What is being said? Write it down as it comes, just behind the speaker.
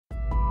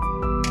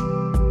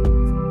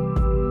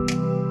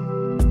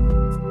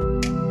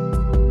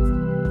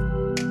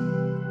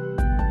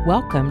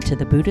Welcome to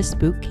the Buddhist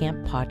Boot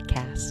Camp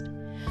podcast.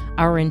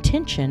 Our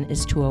intention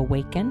is to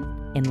awaken,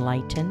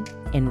 enlighten,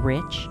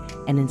 enrich,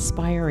 and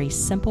inspire a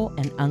simple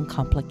and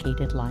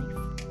uncomplicated life.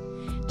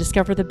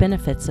 Discover the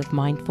benefits of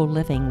mindful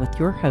living with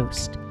your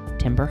host,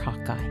 Timber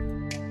Hawkeye.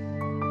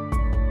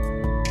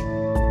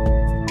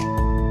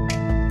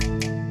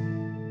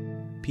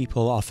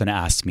 People often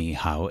ask me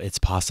how it's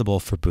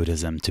possible for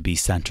Buddhism to be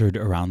centered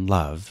around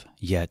love,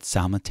 yet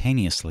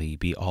simultaneously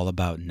be all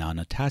about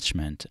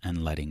non-attachment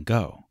and letting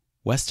go.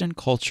 Western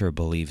culture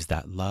believes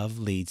that love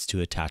leads to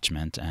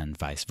attachment and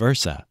vice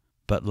versa,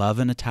 but love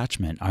and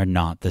attachment are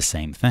not the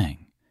same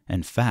thing.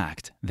 In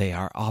fact, they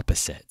are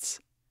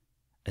opposites.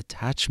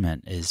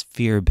 Attachment is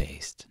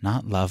fear-based,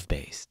 not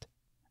love-based.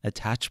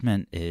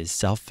 Attachment is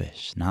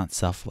selfish, not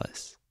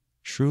selfless.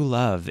 True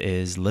love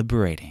is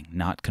liberating,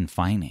 not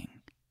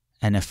confining.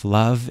 And if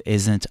love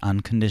isn't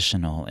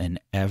unconditional in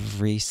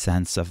every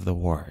sense of the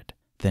word,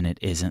 then it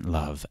isn't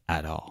love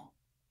at all.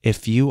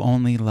 If you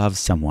only love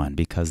someone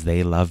because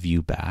they love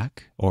you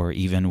back, or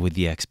even with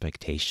the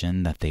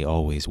expectation that they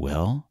always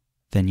will,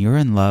 then you're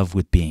in love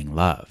with being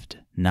loved,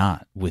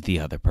 not with the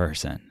other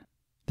person.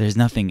 There's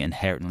nothing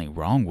inherently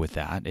wrong with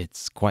that.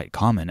 It's quite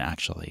common,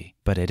 actually,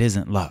 but it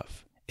isn't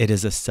love. It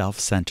is a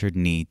self-centered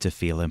need to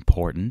feel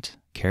important,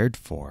 cared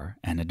for,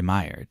 and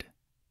admired.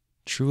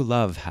 True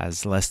love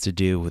has less to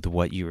do with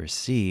what you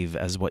receive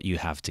as what you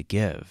have to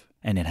give,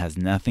 and it has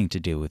nothing to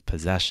do with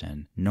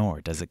possession, nor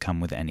does it come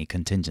with any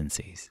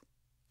contingencies.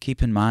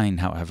 Keep in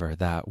mind, however,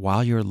 that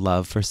while your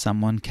love for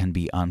someone can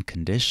be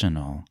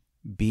unconditional,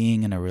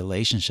 being in a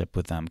relationship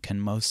with them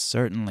can most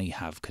certainly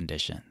have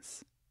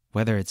conditions.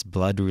 Whether it's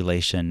blood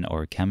relation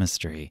or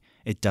chemistry,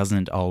 it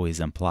doesn't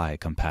always imply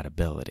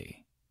compatibility.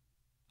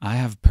 I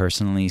have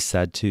personally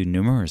said to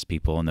numerous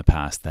people in the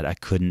past that I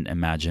couldn't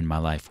imagine my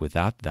life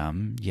without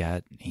them,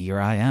 yet here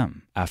I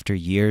am, after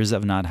years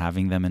of not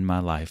having them in my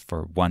life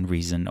for one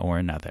reason or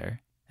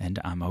another, and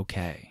I'm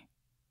okay.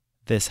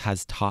 This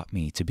has taught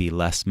me to be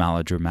less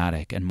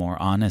melodramatic and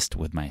more honest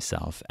with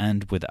myself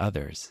and with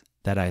others,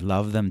 that I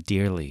love them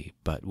dearly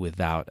but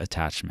without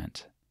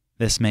attachment.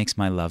 This makes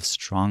my love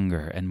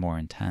stronger and more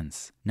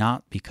intense,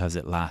 not because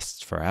it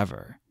lasts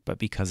forever, but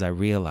because I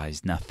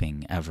realize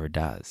nothing ever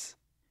does.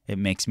 It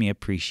makes me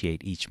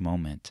appreciate each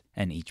moment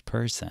and each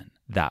person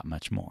that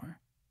much more.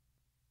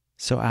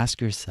 So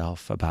ask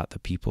yourself about the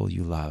people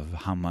you love,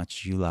 how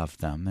much you love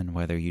them, and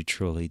whether you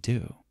truly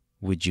do.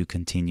 Would you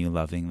continue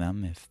loving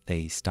them if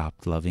they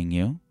stopped loving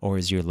you? Or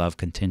is your love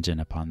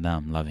contingent upon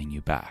them loving you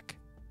back?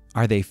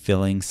 Are they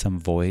filling some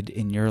void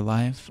in your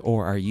life?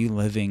 Or are you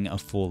living a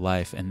full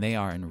life and they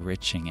are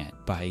enriching it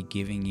by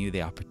giving you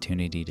the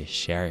opportunity to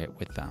share it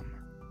with them?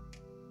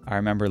 I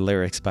remember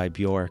lyrics by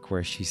Bjork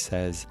where she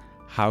says,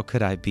 "How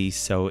could I be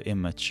so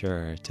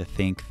immature to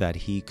think that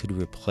he could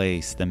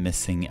replace the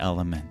missing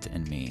element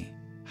in me?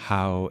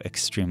 How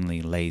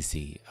extremely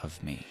lazy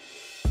of me."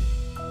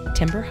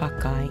 Timber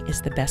Hawkeye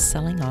is the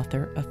best-selling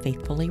author of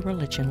Faithfully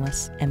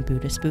Religionless and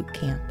Buddhist Boot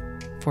Camp.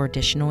 For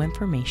additional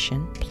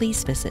information,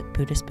 please visit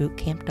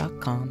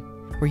BuddhistBootCamp.com,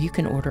 where you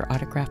can order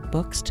autographed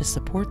books to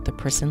support the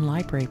Prison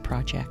Library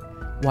Project,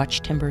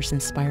 watch Timber's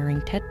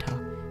inspiring TED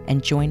Talk,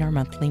 and join our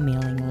monthly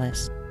mailing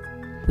list.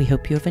 We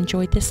hope you have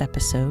enjoyed this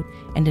episode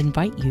and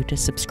invite you to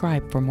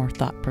subscribe for more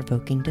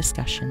thought-provoking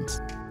discussions.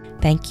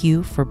 Thank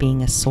you for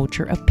being a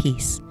soldier of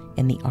peace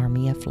in the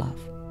army of love.